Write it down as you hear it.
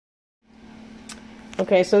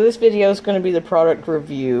Okay, so this video is going to be the product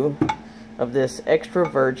review of this extra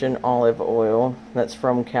virgin olive oil that's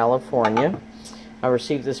from California. I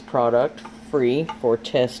received this product free for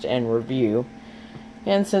test and review.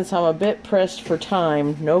 And since I'm a bit pressed for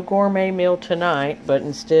time, no gourmet meal tonight, but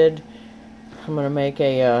instead I'm going to make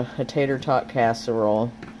a tater tot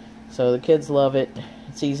casserole. So the kids love it.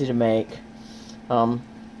 It's easy to make. What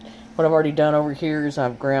I've already done over here is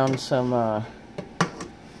I've ground some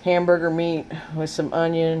hamburger meat with some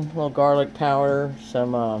onion, a little garlic powder,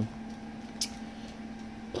 some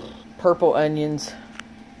purple onions,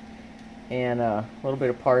 and a little bit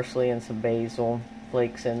of parsley and some basil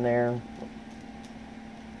flakes in there.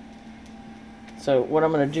 So what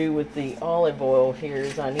I'm going to do with the olive oil here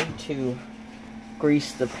is I need to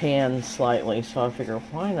grease the pan slightly, so I figure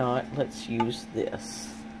why not, let's use this.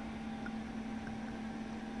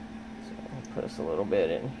 So I'll put us a little bit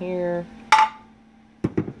in here.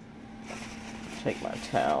 Take my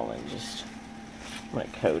towel and just, I'm going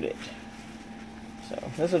to coat it. So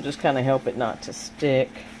this will just kind of help it not to stick.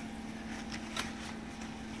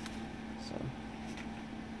 So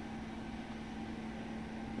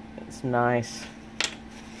it's nice.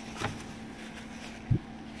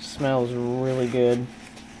 Smells really good.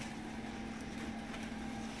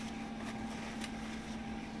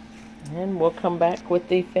 And we'll come back with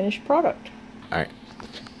the finished product. Alright.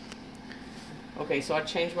 Okay, so I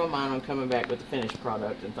changed my mind on coming back with the finished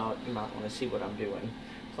product and thought you might want to see what I'm doing.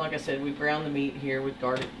 So like I said, we ground the meat here with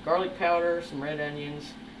garlic powder, some red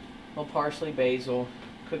onions, a little parsley, basil.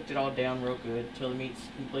 Cooked it all down real good until the meat's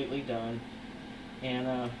completely done.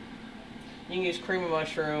 And you can use cream of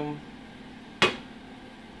mushroom,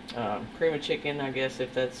 cream of chicken, I guess,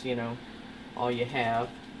 if that's, you know, all you have.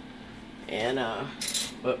 And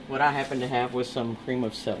but what I happen to have was some cream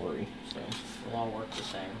of celery, so it'll all work the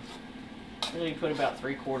same. Really put about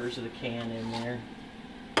 3/4 of the can in there.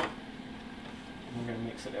 I'm going to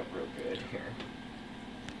mix it up real good here.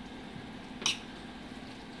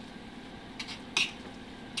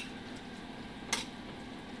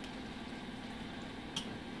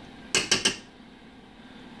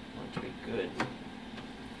 Want to be good.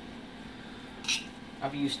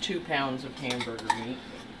 I've used 2 pounds of hamburger meat.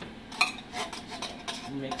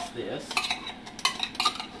 So mix this.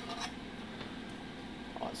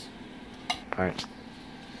 Alright.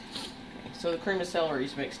 So the cream of celery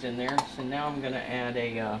is mixed in there. So now I'm going to add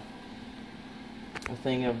a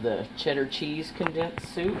thing of the cheddar cheese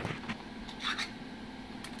condensed soup.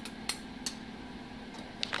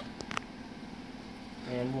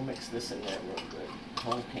 And we'll mix this in there real good.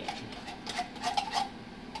 Whole can.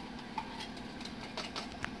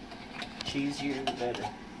 Cheesier the better.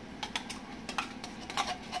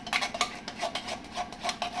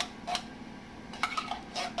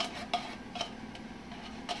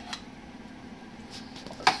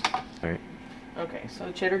 Alright. Okay,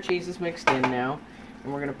 so cheddar cheese is mixed in now,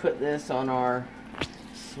 and we're going to put this on our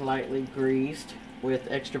slightly greased with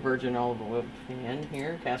extra virgin olive oil pan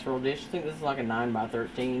here, casserole dish. I think this is like a 9 by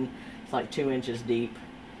 13. It's like 2 inches deep.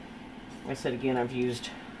 Like I said again, I've used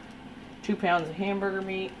 2 pounds of hamburger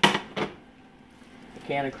meat, a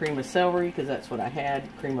can of cream of celery because that's what I had.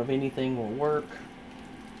 Cream of anything will work,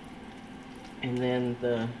 and then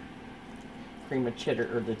the cream of cheddar,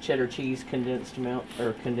 or the cheddar cheese condensed milk,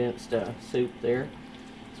 or condensed soup there.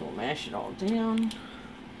 So we'll mash it all down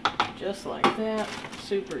just like that.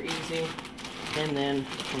 Super easy. And then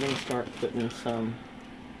we're going to start putting some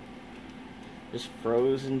just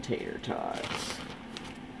frozen tater tots.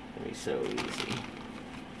 It'll be so easy.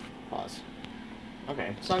 Pause.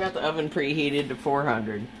 Okay, so I got the oven preheated to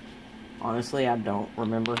 400. Honestly, I don't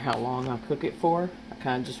remember how long I cook it for. I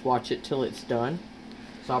kind of just watch it till it's done.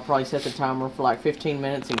 So I'll probably set the timer for like 15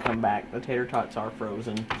 minutes and come back. The tater tots are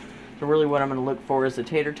frozen. So really what I'm going to look for is the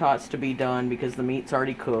tater tots to be done because the meat's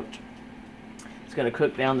already cooked. It's going to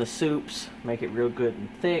cook down the soups, make it real good and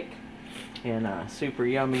thick, and super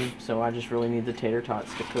yummy. So I just really need the tater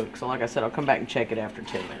tots to cook. So like I said, I'll come back and check it after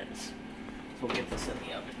 10 minutes. So we'll get this in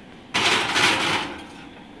the oven.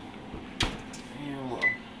 And we'll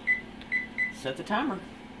set the timer.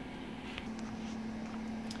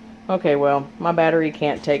 Okay, well, my battery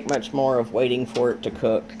can't take much more of waiting for it to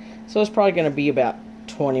cook. So it's probably going to be about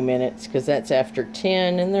 20 minutes because that's after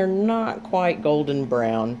 10 and they're not quite golden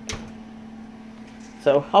brown.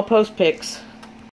 So I'll post pics